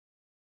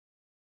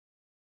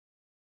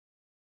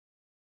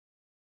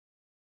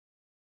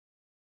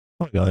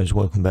Hi guys,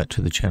 welcome back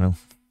to the channel.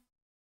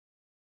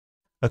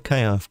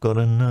 Okay, I've got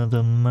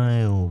another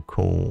mail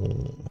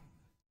call.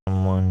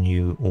 Someone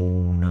you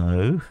all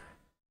know.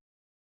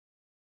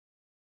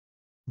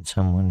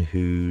 Someone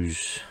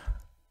who's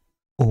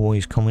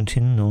always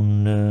commenting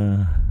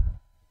on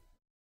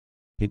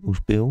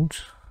people's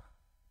builds.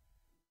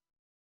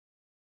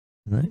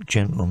 And that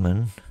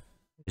gentleman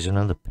is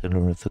another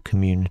pillar of the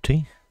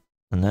community,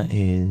 and that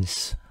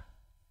is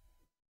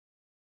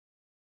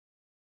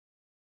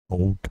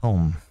old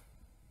Tom.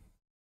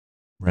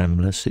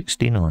 Rambler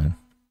 69.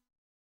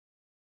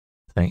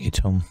 Thank you,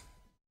 Tom.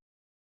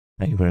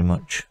 Thank you very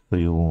much for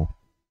your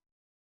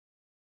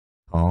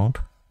card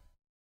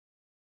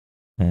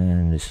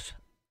and this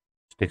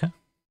sticker.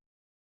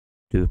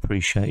 Do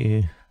appreciate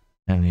you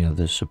and the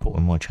others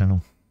supporting my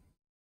channel.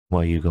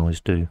 Why you guys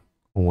do,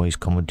 always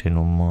commenting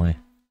on my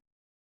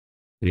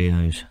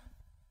videos.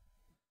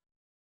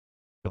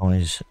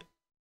 Guys,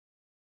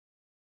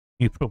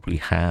 you probably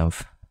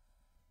have,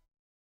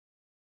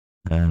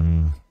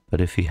 but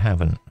if you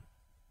haven't,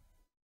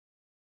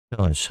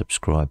 go and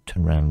subscribe to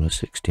Rambler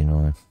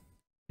 69.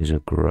 He's a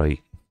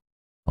great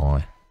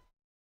guy.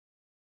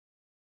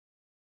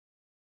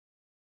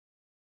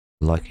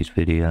 Like his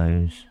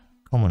videos,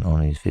 comment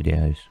on his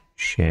videos,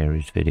 share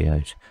his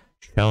videos,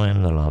 show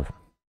him the love.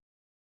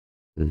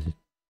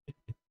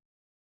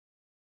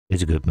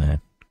 He's a good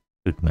man.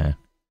 Good man.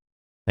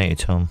 Thank you,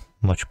 Tom.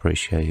 Much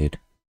appreciated.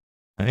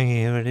 And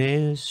here it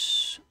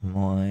is.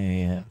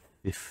 My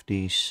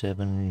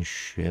 57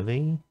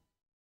 Chevy.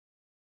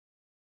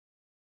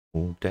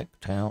 All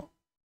decked out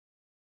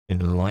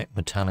in light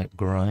metallic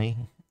grey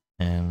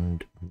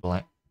and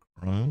black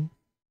chrome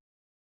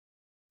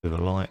with a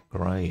light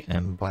grey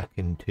and black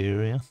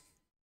interior.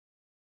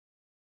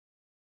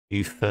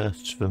 Few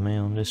firsts for me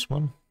on this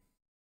one.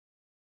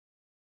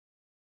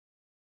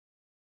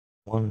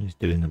 One is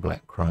doing the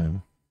black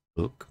chrome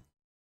look.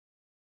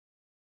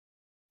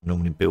 I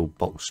normally build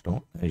box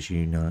stock, as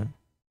you know.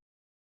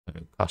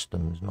 So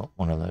custom is not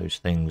one of those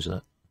things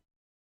that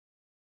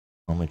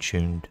I'm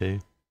attuned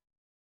to.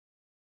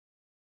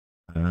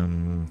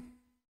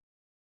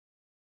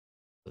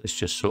 It's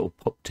just sort of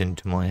popped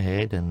into my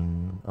head,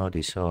 and I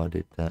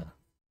decided that,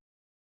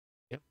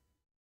 yep,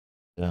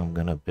 that I'm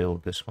going to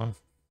build this one.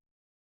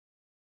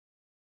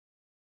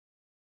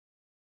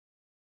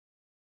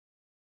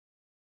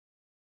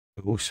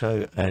 I've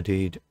also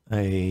added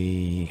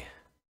a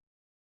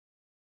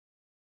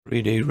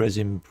 3D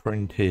resin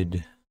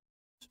printed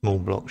small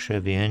block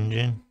Chevy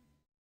engine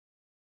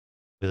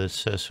with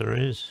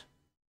accessories.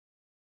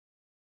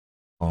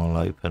 I'll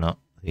open up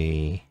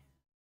the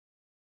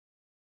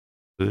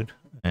hood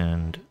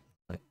and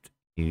let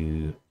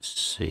you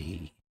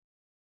see.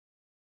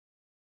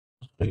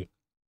 So, let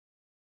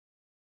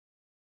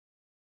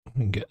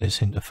me get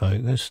this into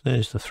focus.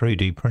 There's the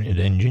 3D printed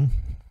engine.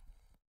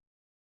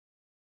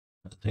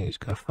 I think it's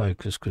got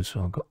focus because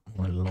I've got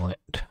my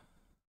light.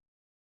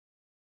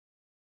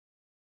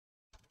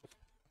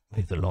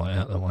 Leave the light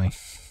out of the way.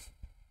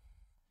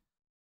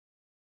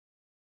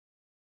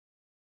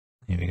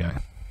 Here we go.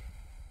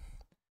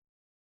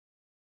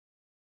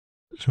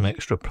 Some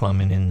extra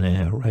plumbing in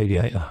there,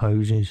 radiator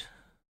hoses.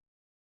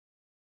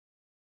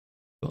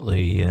 Got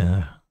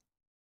the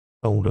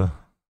folder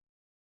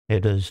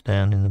headers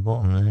down in the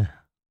bottom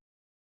there.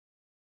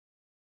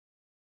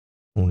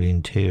 All the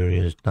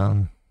interior's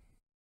done.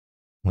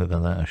 Whether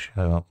that'll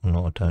show up or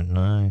not, I don't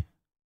know.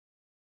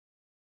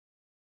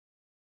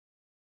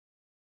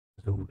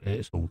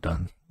 It's all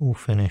done, all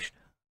finished.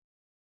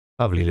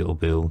 Lovely little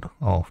build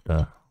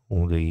after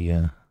all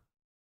the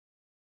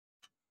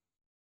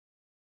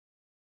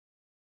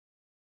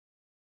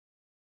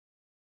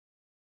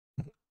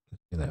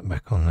get that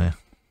back on there.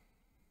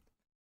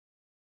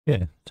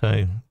 Yeah,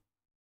 so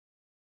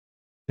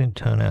didn't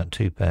turn out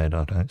too bad,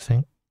 I don't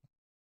think.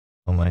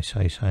 I may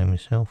say so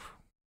myself.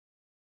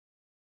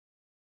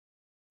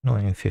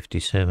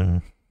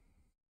 1957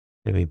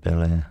 Chevy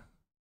Bel Air,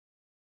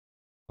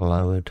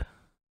 lowered.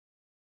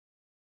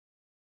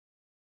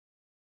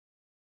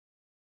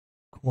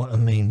 Quite a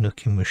mean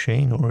looking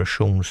machine, or as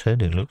Sean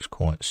said, it looks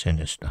quite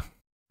sinister.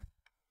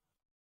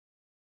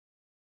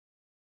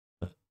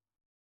 But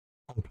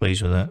I'm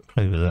pleased with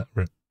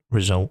that,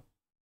 result.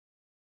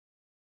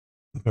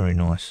 Very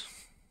nice.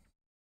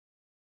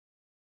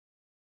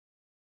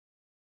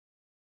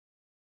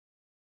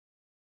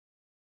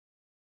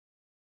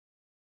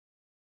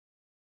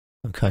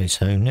 Okay,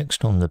 so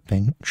next on the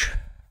bench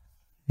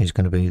is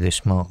going to be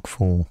this Mark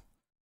IV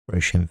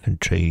British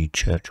Infantry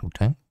Churchill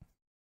tank.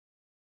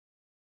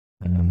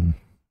 I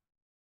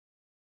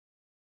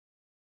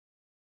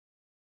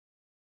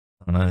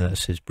know that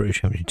says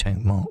British Infantry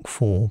Tank Mark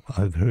IV, but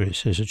over here it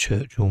says a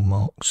Churchill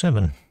Mark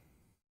VII.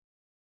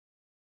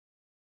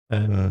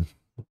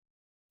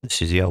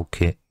 This is the old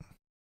kit,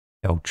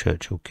 the old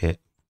Churchill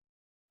kit,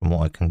 from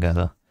what I can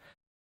gather.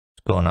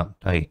 It's got an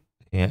update.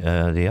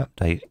 The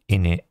update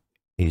in it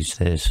is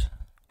there's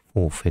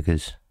 4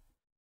 figures.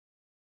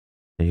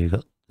 So you've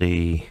got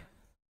the,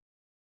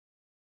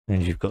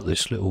 and you've got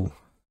this little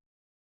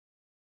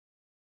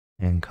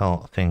hand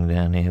cart thing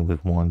down here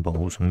with wine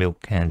bottles and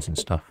milk cans and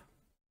stuff.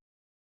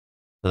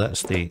 So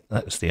that's the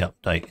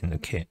update in the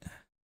kit.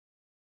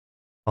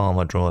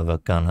 Farmer, driver,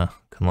 gunner,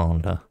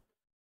 commander,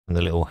 and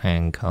the little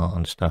hand cart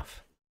and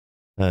stuff.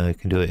 You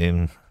can do it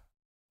in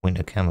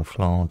winter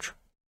camouflage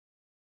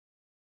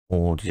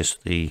or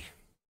just the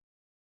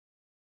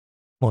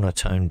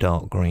monotone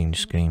dark green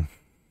scheme.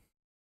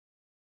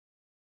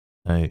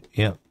 So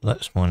yep,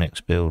 that's my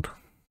next build.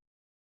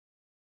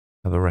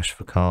 Have a rest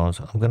for cars.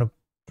 I'm going to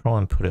try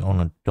and put it on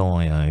a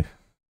dyno,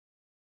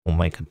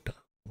 or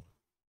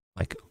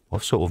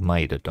I've sort of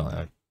made a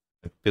dyno.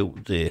 I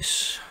built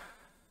this.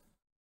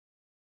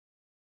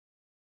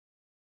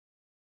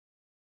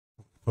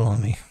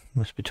 Blimey,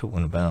 must be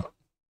talking about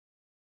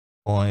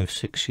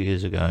 5-6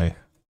 years ago.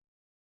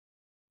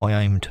 I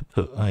aimed to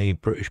put a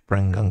British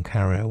Bren gun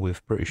carrier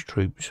with British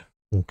troops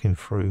walking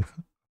through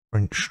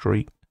French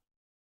Street.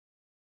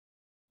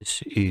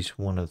 This is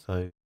one of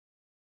those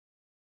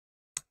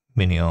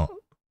mini art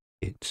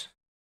kits,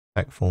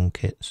 backform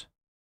kits.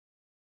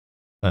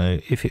 So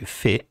if it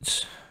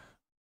fits,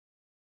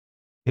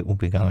 it will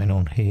be going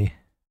on here.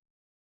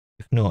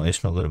 If not,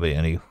 it's not going to be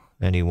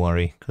any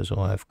worry, because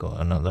I have got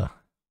another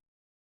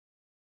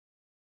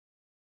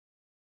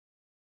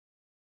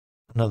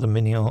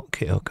mini art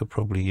kit I could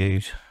probably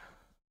use.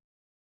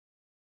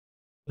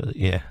 But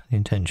yeah, the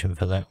intention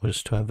for that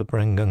was to have a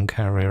Bren gun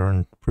carrier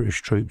and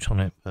British troops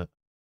on it, but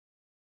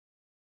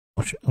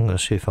I'm going to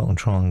see if I can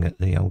try and get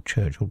the old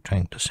Churchill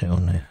tank to sit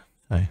on there.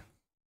 So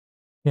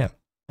yeah,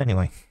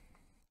 anyway,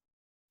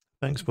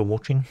 thanks for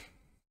watching.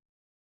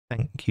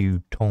 Thank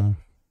you, Tom,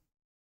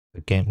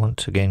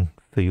 once again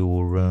for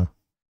your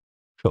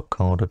shop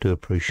card. I do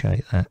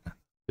appreciate that. I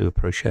do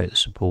appreciate the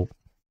support.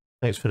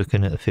 Thanks for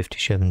looking at the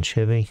 57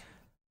 Chevy.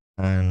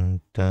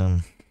 And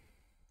well,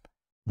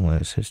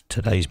 it says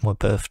today's my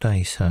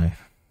birthday, so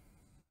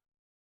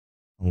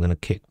I'm going to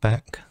kick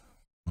back.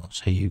 I'll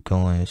see you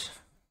guys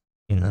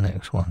in the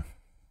next one.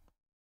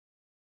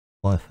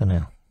 Bye for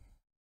now.